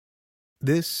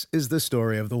This is the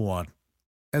story of the one.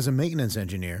 As a maintenance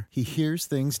engineer, he hears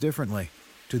things differently.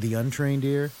 To the untrained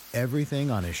ear,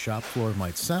 everything on his shop floor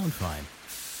might sound fine,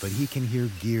 but he can hear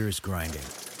gears grinding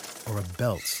or a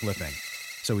belt slipping.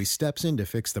 So he steps in to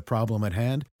fix the problem at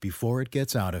hand before it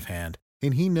gets out of hand.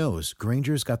 And he knows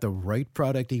Grainger's got the right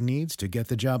product he needs to get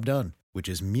the job done, which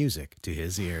is music to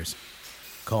his ears.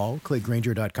 Call, click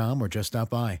Grainger.com, or just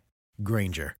stop by.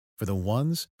 Grainger, for the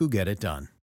ones who get it done.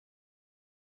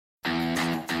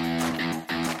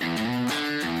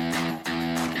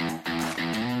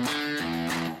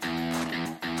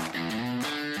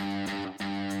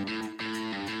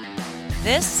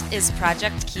 This is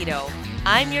Project Keto.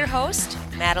 I'm your host,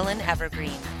 Madeline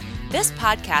Evergreen. This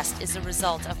podcast is a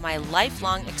result of my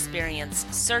lifelong experience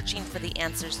searching for the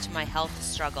answers to my health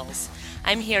struggles.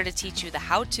 I'm here to teach you the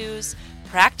how-tos,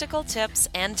 practical tips,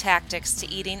 and tactics to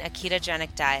eating a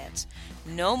ketogenic diet.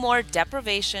 No more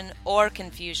deprivation or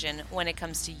confusion when it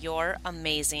comes to your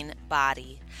amazing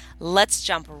body. Let's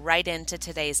jump right into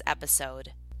today's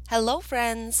episode. Hello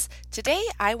friends! Today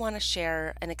I want to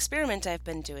share an experiment I've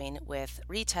been doing with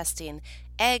retesting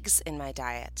eggs in my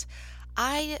diet.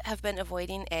 I have been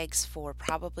avoiding eggs for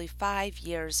probably 5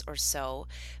 years or so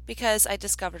because I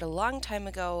discovered a long time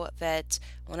ago that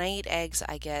when I eat eggs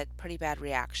I get pretty bad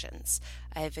reactions.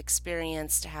 I've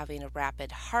experienced having a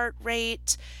rapid heart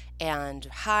rate and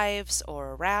hives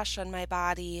or a rash on my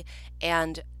body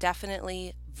and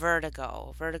definitely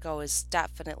vertigo. Vertigo is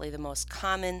definitely the most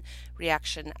common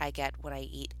reaction I get when I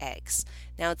eat eggs.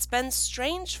 Now, it's been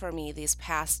strange for me these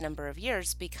past number of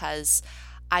years because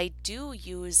I do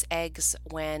use eggs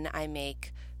when I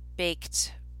make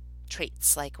baked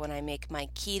treats, like when I make my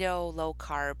keto low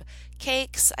carb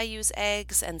cakes, I use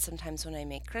eggs, and sometimes when I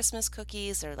make Christmas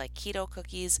cookies or like keto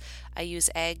cookies, I use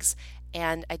eggs,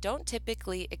 and I don't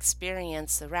typically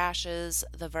experience the rashes,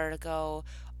 the vertigo,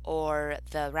 or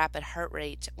the rapid heart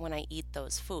rate when I eat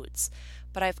those foods.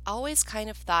 But I've always kind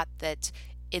of thought that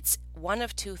it's one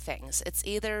of two things. It's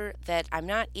either that I'm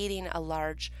not eating a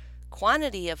large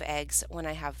quantity of eggs when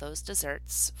I have those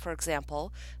desserts. For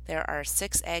example, there are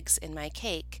 6 eggs in my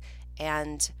cake,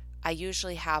 and I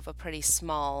usually have a pretty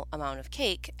small amount of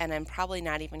cake, and I'm probably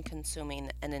not even consuming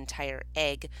an entire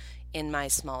egg in my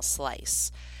small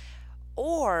slice.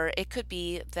 Or it could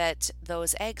be that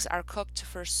those eggs are cooked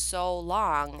for so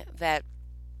long that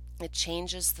it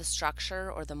changes the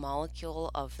structure or the molecule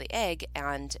of the egg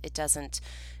and it doesn't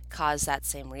cause that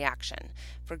same reaction.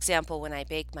 For example, when I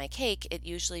bake my cake, it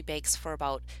usually bakes for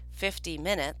about 50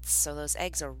 minutes, so those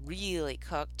eggs are really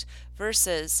cooked,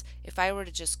 versus if I were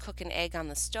to just cook an egg on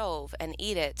the stove and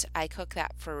eat it, I cook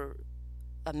that for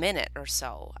a minute or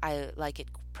so. I like it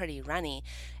pretty runny,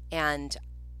 and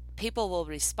people will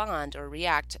respond or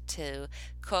react to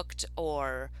cooked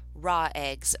or raw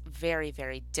eggs very,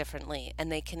 very differently, and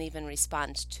they can even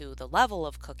respond to the level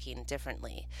of cooking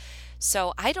differently.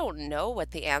 So I don't know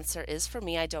what the answer is for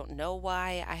me. I don't know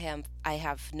why I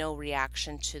have no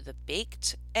reaction to the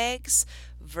baked eggs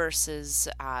versus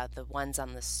the ones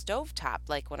on the stovetop,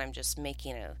 like when I'm just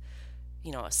making a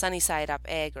sunny side up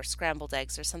egg or scrambled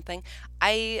eggs or something.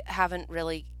 I haven't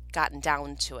really gotten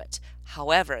down to it.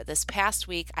 However, this past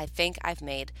week, I think I've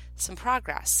made some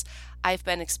progress. I've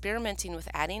been experimenting with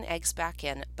adding eggs back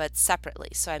in, but separately.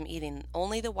 So I'm eating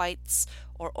only the whites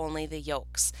or only the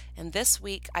yolks. And this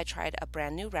week, I tried a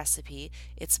brand new recipe.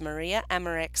 It's Maria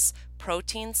Emmerich's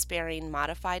protein sparing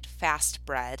modified fast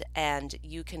bread. And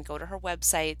you can go to her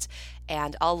website,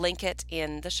 and I'll link it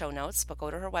in the show notes, but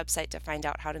go to her website to find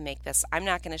out how to make this. I'm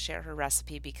not going to share her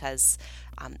recipe because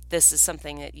this is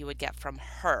something that you would get from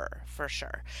her for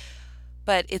sure.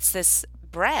 But it's this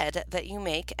bread that you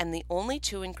make, and the only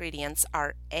 2 ingredients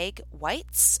are egg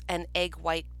whites and egg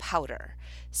white powder.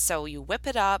 So you whip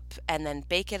it up and then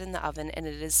bake it in the oven, and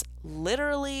it is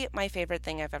literally my favorite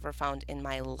thing I've ever found in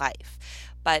my life.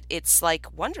 But it's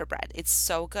like Wonder Bread. It's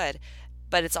so good.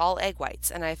 But it's all egg whites,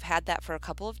 and I've had that for a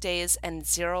couple of days and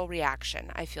zero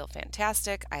reaction. I feel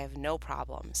fantastic. I have no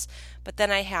problems. But then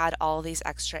I had all these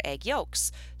extra egg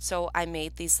yolks. So I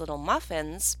made these little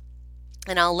muffins.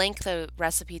 And I'll link the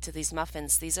recipe to these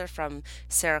muffins. These are from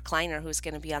Sarah Kleiner, who's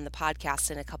going to be on the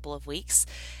podcast in a couple of weeks.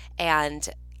 And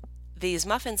these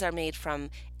muffins are made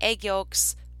from egg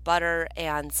yolks, butter,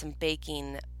 and some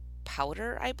baking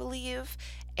powder, I believe.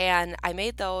 And I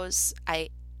made those. I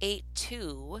ate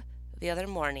 2 the other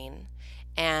morning.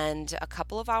 And a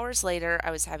couple of hours later,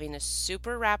 I was having a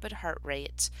super rapid heart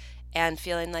rate and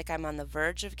feeling like I'm on the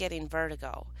verge of getting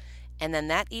vertigo. And then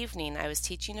that evening, I was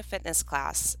teaching a fitness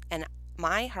class, and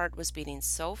my heart was beating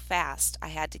so fast I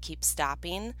had to keep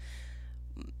stopping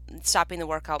stopping the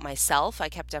workout myself. I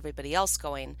kept everybody else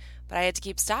going, but I had to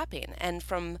keep stopping. And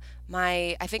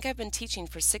I think I've been teaching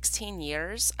for 16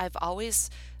 years. I've always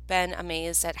been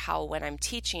amazed at how when I'm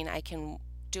teaching, I can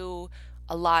do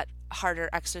a lot harder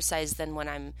exercise than when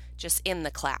I'm just in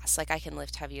the class. Like I can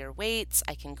lift heavier weights,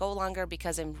 I can go longer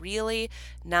because I'm really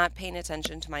not paying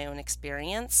attention to my own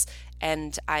experience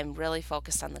and I'm really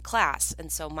focused on the class.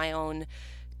 And so my own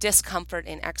discomfort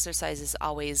in exercise is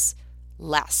always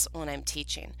less when I'm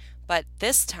teaching. But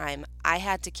this time I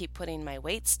had to keep putting my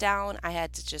weights down. I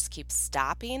had to just keep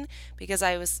stopping because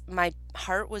my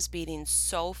heart was beating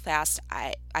so fast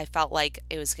I felt like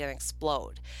it was going to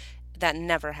explode. That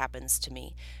never happens to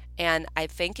me. And I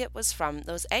think it was from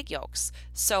those egg yolks.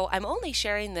 So I'm only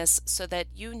sharing this so that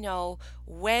you know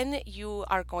when you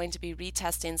are going to be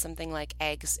retesting something like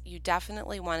eggs, you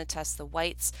definitely want to test the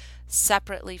whites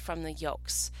separately from the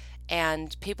yolks.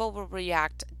 And people will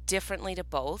react differently to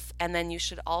both. And then you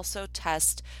should also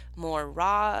test more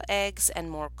raw eggs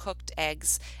and more cooked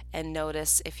eggs and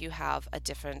notice if you have a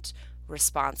different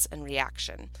response and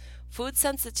reaction. Food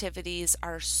sensitivities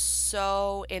are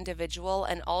so individual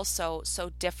and also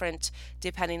so different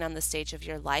depending on the stage of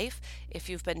your life. If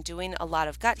you've been doing a lot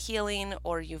of gut healing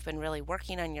or you've been really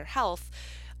working on your health,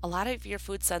 a lot of your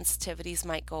food sensitivities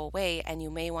might go away and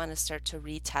you may want to start to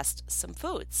retest some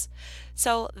foods.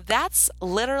 So that's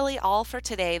literally all for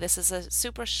today. This is a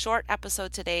super short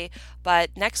episode today,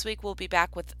 but next week we'll be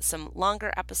back with some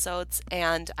longer episodes,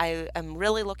 and I am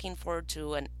really looking forward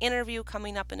to an interview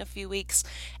coming up in a few weeks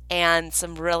and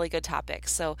some really good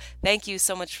topics. So thank you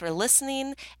so much for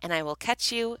listening, and I will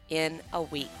catch you in a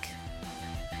week.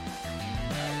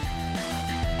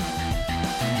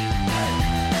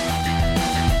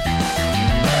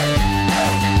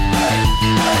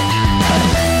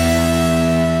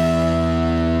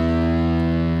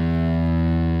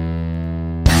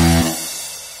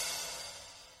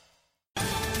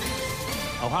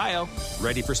 Ohio,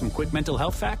 ready for some quick mental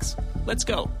health facts? Let's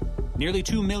go. Nearly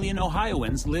 2 million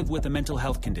Ohioans live with a mental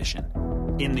health condition.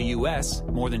 In the U.S.,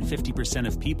 more than 50%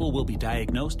 of people will be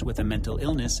diagnosed with a mental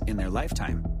illness in their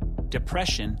lifetime.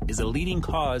 Depression is a leading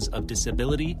cause of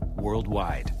disability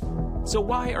worldwide. So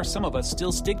why are some of us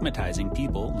still stigmatizing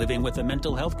people living with a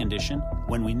mental health condition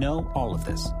when we know all of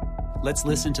this? Let's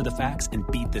listen to the facts and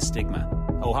beat the stigma.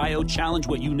 Ohio, challenge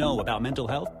what you know about mental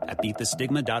health at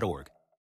beatthestigma.org.